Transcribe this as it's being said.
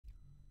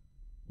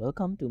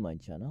Welcome to my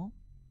channel,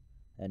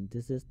 and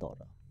this is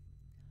Dora.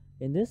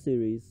 In this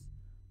series,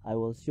 I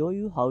will show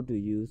you how to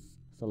use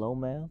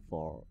Salome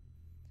for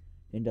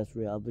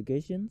industrial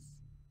applications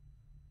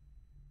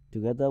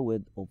together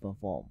with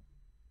OpenFOAM.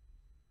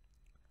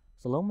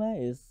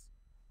 Salome is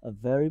a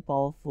very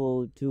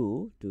powerful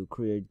tool to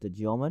create the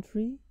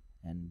geometry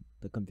and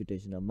the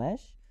computational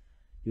mesh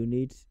you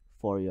need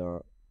for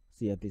your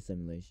CFD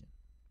simulation.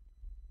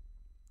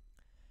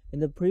 In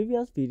the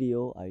previous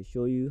video, I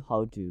showed you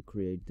how to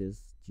create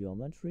this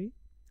geometry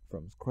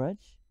from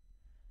scratch,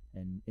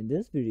 and in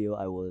this video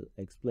I will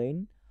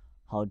explain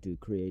how to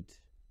create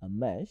a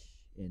mesh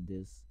in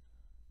this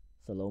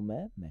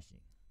Salome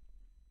meshing.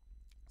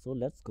 So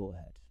let's go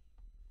ahead.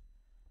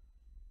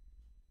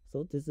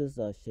 So this is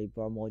a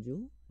shaper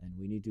module, and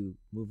we need to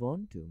move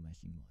on to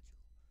meshing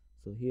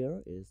module. So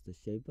here is the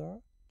shaper,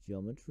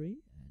 geometry,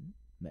 and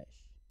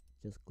mesh.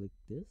 Just click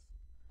this,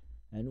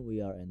 and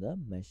we are in the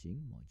meshing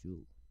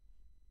module.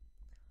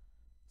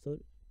 So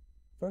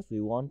first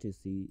we want to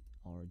see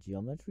our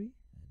geometry,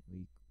 and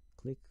we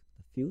click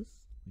the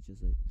fuse, which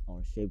is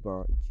our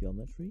shaper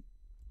geometry,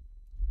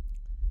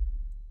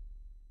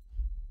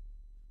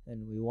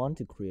 and we want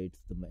to create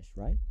the mesh,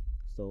 right?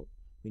 So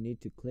we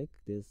need to click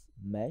this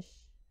mesh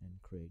and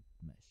create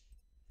mesh,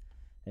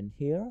 and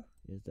here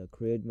is the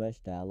create mesh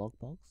dialog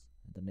box,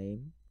 and the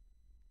name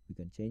we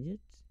can change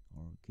it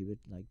or keep it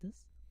like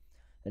this,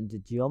 and the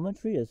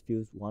geometry is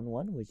fuse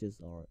 11, which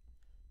is our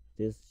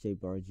this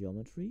shaper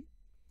geometry,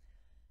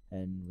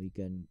 and we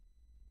can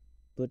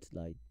put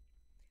like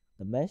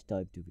the mesh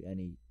type to be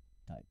any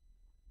type.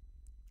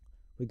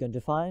 We can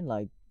define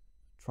like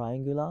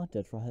triangular,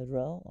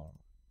 tetrahedral, or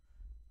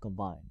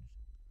combined,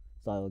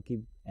 so I will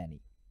keep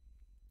any.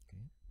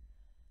 Okay,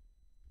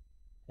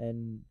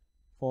 and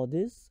for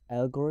this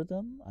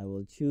algorithm I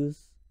will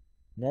choose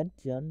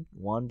NetGen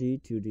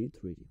 1D, 2D,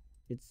 3D.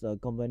 It's a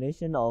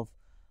combination of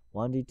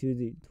 1D,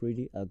 2D,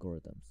 3D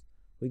algorithms.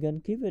 We can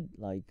keep it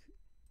like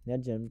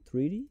NetGen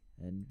 3D,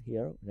 and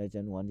here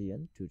NetGen 1D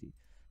and 2D.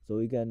 So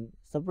we can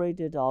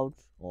separate it out,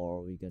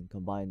 or we can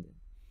combine them.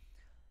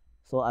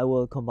 So I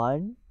will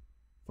combine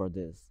for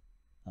this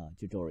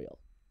tutorial.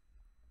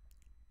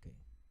 Okay,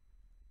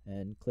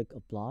 and click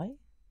apply.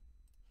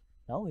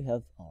 Now we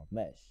have our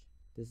mesh.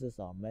 This is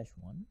our mesh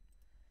 1,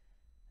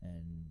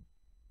 and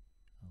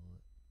I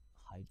will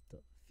hide the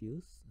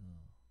fuse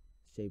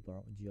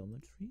shaper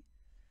geometry,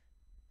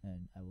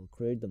 and I will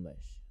create the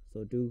mesh.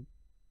 So to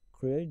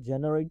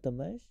generate the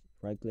mesh,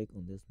 right click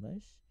on this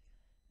mesh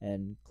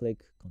and click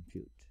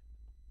compute.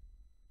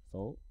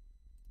 So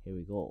here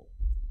we go,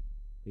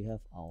 we have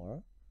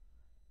our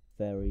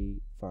very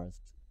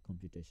first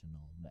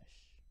computational mesh,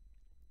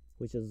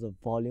 which is a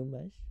volume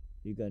mesh.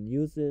 You can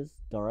use this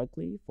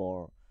directly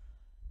for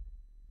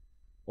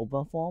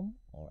OpenFOAM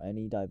or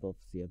any type of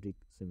CFD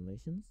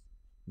simulations,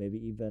 maybe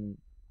even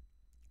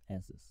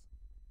ANSYS.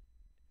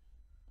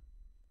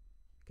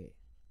 Okay,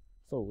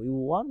 so we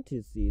want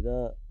to see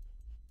the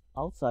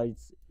outside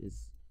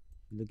is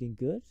looking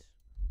good,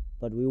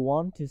 but we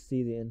want to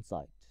see the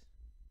inside,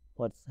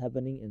 what's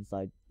happening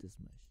inside this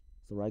mesh.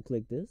 So right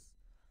click this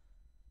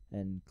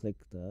and click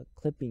the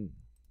clipping.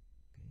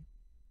 Okay,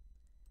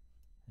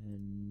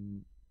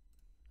 and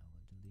I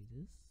will delete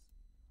this.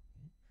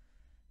 Okay,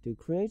 to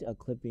create a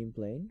clipping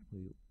plane,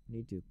 we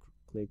need to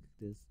click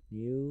this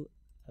new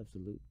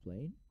absolute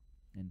plane,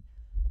 and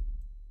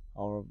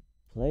our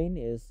plane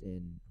is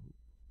in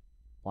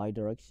y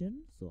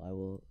direction, so I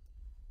will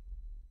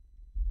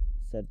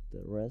set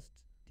the rest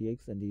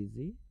dx and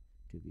dz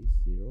to be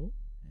 0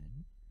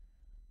 and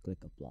click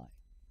apply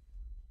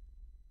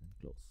and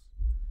close.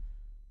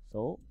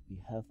 So we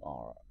have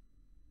our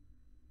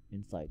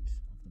inside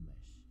of the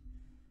mesh.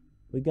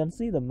 We can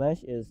see the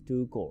mesh is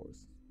 2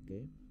 cores.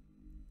 Okay,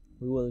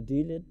 we will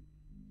deal it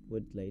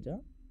with later,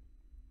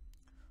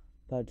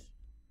 but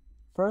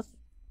first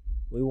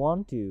we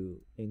want to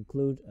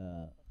include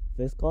a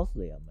viscous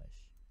layer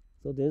mesh.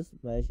 So this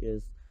mesh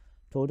is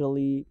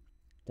totally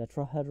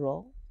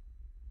tetrahedral,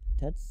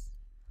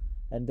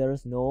 and there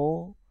is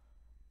no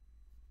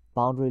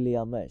boundary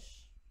layer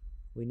mesh.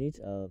 We need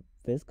a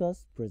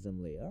viscous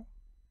prism layer,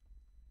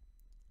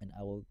 and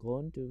I will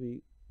going to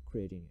be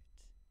creating it.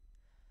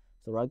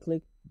 So right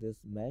click this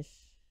mesh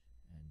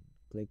and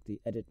click the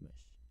edit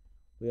mesh.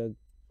 We are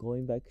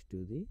going back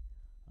to the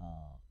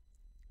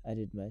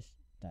edit mesh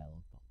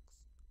dialog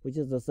box, which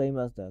is the same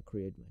as the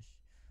create mesh.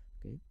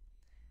 Okay,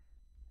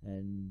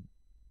 and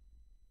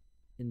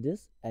in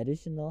this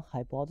additional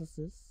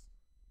hypothesis,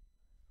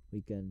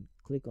 we can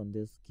click on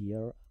this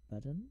gear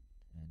button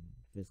and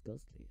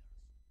viscous layers,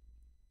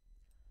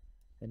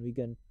 and we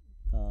can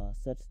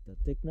set the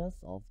thickness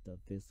of the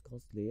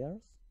viscous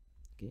layers.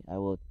 Okay, I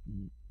will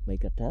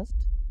make a test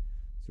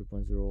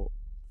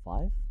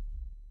 0.05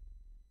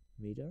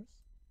 meters,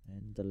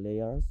 and the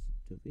layers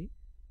to be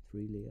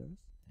 3 layers,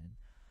 and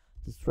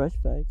the stretch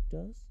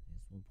factors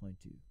is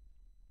 1.2,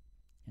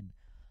 and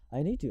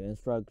I need to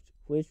instruct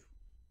which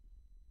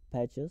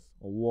patches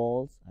or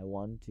walls I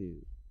want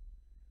to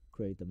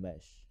create the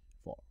mesh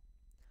for.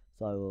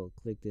 So I will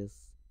click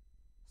this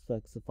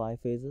specify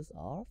faces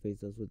are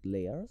faces with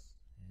layers,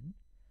 and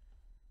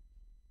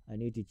I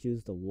need to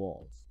choose the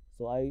walls.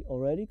 So I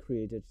already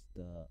created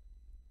the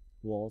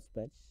walls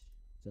patch.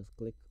 Just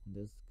click on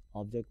this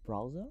object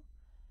browser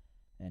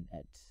and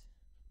add.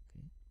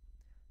 Okay.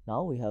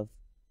 Now we have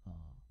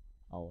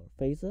our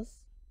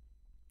faces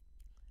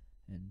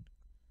and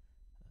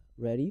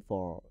ready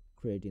for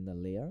creating the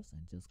layers,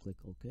 and just click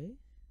OK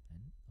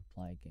and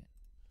apply again.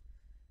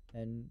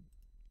 And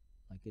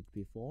like it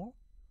before,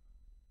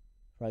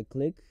 right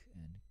click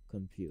and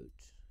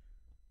compute.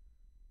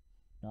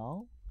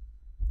 Now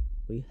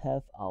we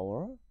have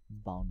our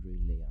boundary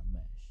layer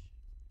mesh.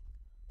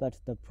 But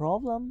the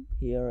problem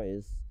here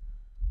is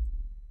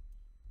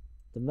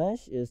the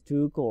mesh is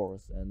too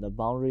coarse and the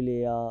boundary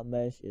layer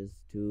mesh is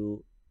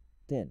too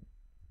thin.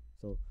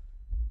 So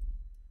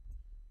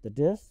the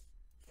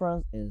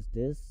difference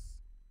is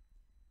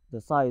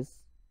the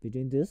size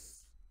between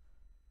this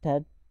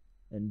TED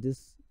and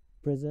this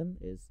prism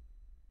is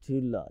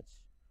too large.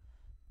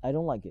 I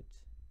don't like it.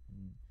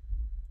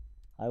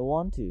 I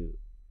want to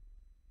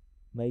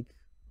make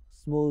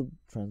smooth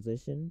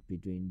transition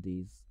between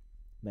these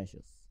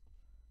meshes.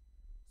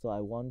 So I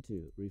want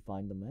to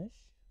refine the mesh.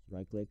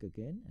 Right click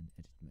again and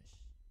edit mesh.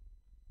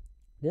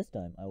 This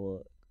time I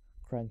will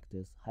crank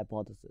this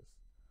hypothesis.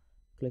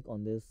 Click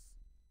on this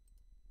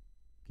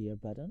gear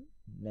button,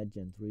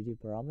 NetGen 3D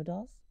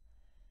parameters,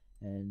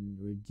 and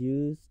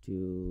reduce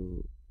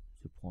to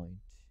 0.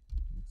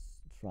 Let's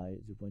try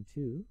 0.2,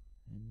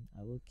 and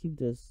I will keep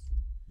this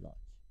large.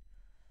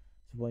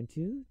 0.2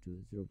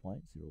 to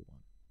 0.01.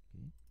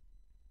 Okay,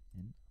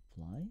 and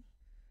apply.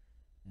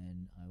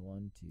 And I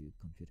want to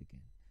compute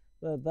again.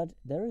 But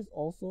there is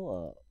also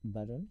a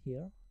button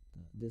here,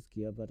 this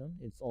gear button.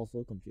 It's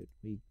also compute.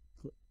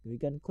 We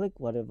can click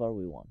whatever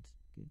we want.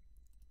 Okay,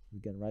 we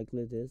can right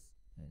click this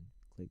and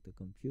click the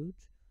compute,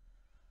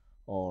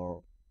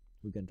 or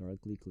we can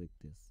directly click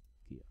this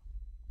gear.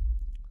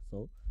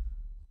 So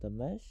the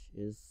mesh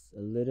is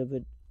a little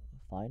bit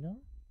finer,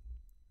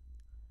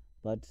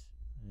 but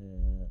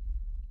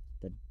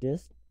the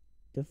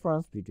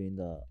difference between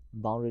the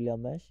boundary layer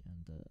mesh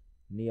and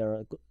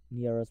the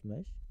nearest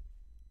mesh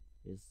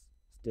is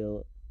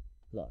still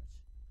large.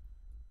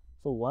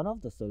 So one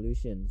of the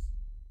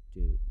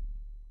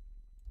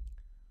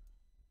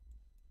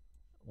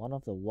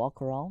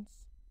workarounds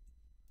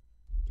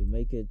to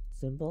make it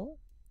simple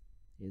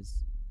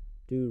is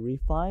to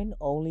refine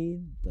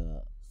only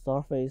the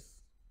surface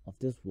of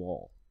this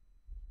wall.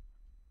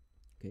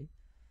 Okay,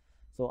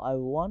 so I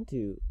want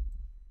to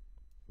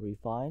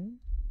refine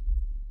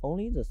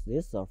only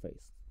this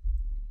surface.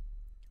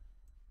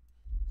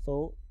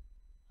 So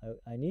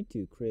I need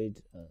to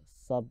create a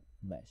sub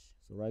mesh.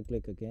 So right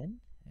click again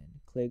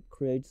and click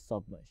create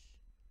sub mesh,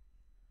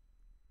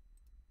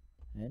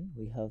 and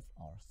we have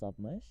our sub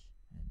mesh.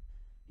 And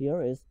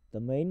here is the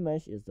main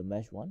mesh, is the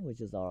mesh 1,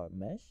 which is our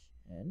mesh,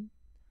 and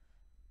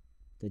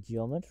the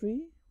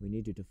geometry we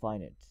need to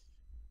define it.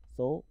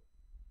 So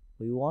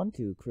we want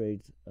to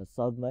create a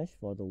sub mesh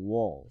for the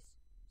walls.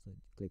 So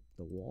click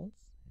the walls,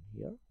 and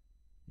here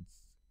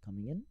it's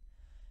coming in,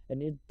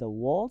 and the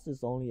walls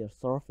is only a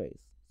surface.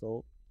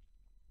 So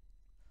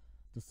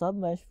the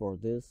submesh for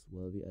this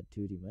will be a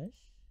 2D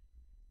mesh,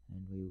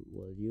 and we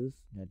will use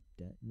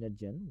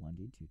NetGen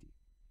 1D 2D.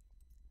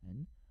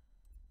 And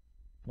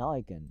now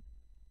I can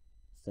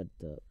set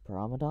the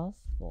parameters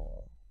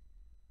for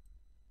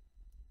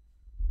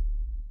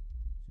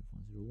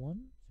 0.01,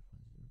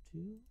 0.02.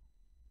 Okay,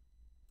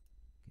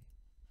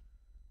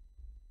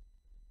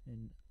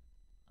 and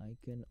I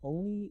can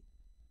only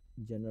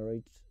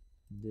generate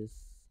this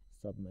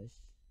submesh.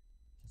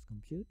 Just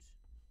compute,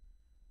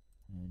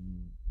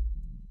 and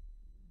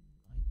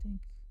I think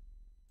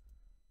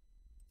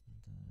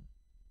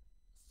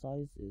the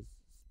size is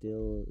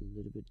still a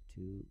little bit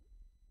too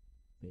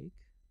big.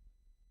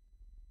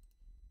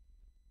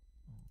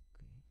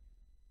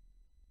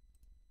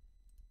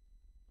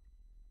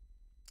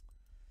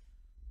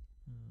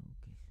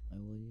 Okay, I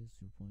will use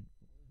 0.1.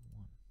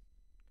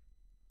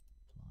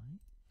 Apply,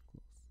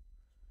 close,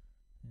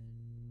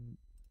 and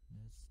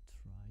let's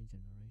try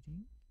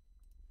generating.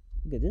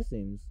 Okay, this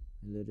seems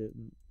a little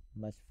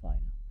much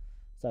finer.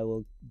 So I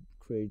will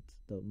create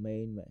the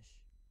main mesh.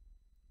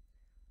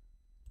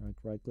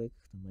 Right click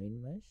the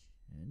main mesh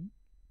and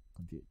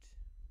compute.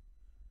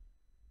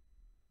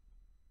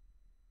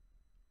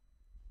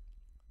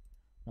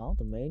 Now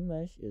the main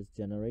mesh is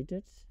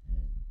generated,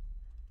 and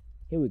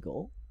here we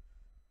go.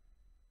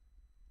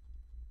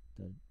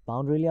 The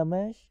boundary layer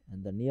mesh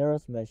and the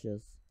nearest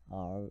meshes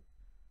are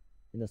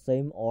in the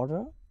same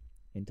order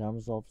in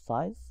terms of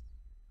size,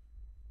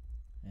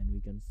 and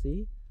we can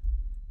see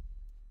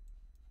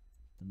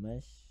the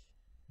mesh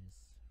is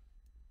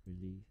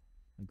really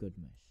a good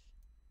mesh.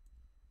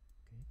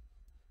 Okay,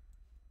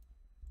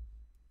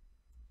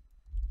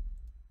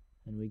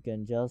 and we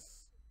can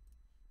just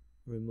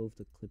remove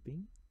the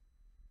clipping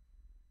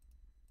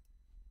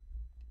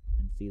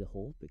and see the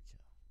whole picture.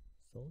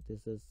 So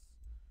this is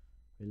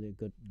really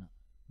good,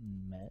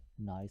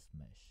 nice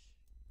mesh.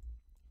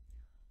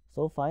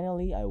 So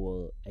finally, I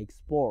will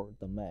export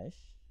the mesh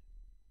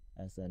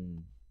as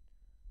an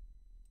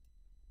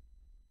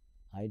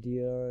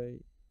Idea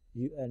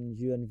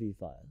UNV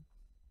file.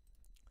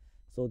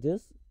 So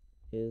this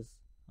is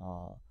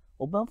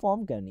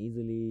OpenFOAM can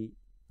easily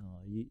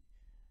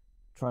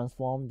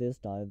transform this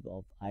type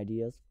of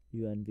Ideas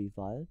UNV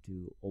file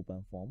to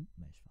OpenFOAM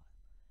mesh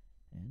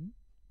file. And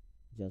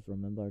just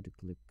remember to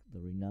click the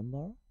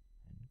renumber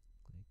and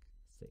click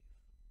save.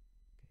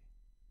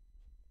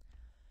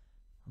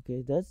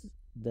 Okay,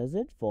 that's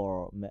it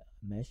for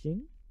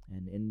meshing.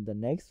 And in the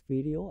next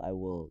video, I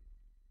will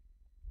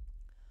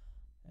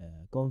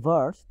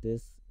convert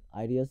this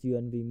Ideas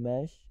UNV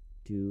mesh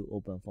to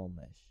OpenFOAM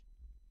mesh,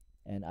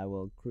 and I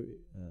will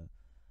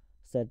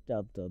set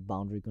up the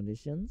boundary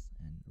conditions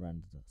and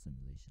run the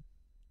simulation.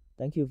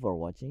 Thank you for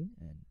watching,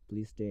 and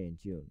please stay in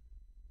tune,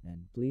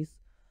 and please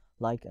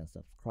like and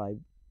subscribe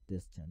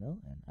this channel,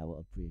 and I will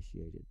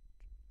appreciate it.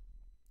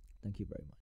 Thank you very much.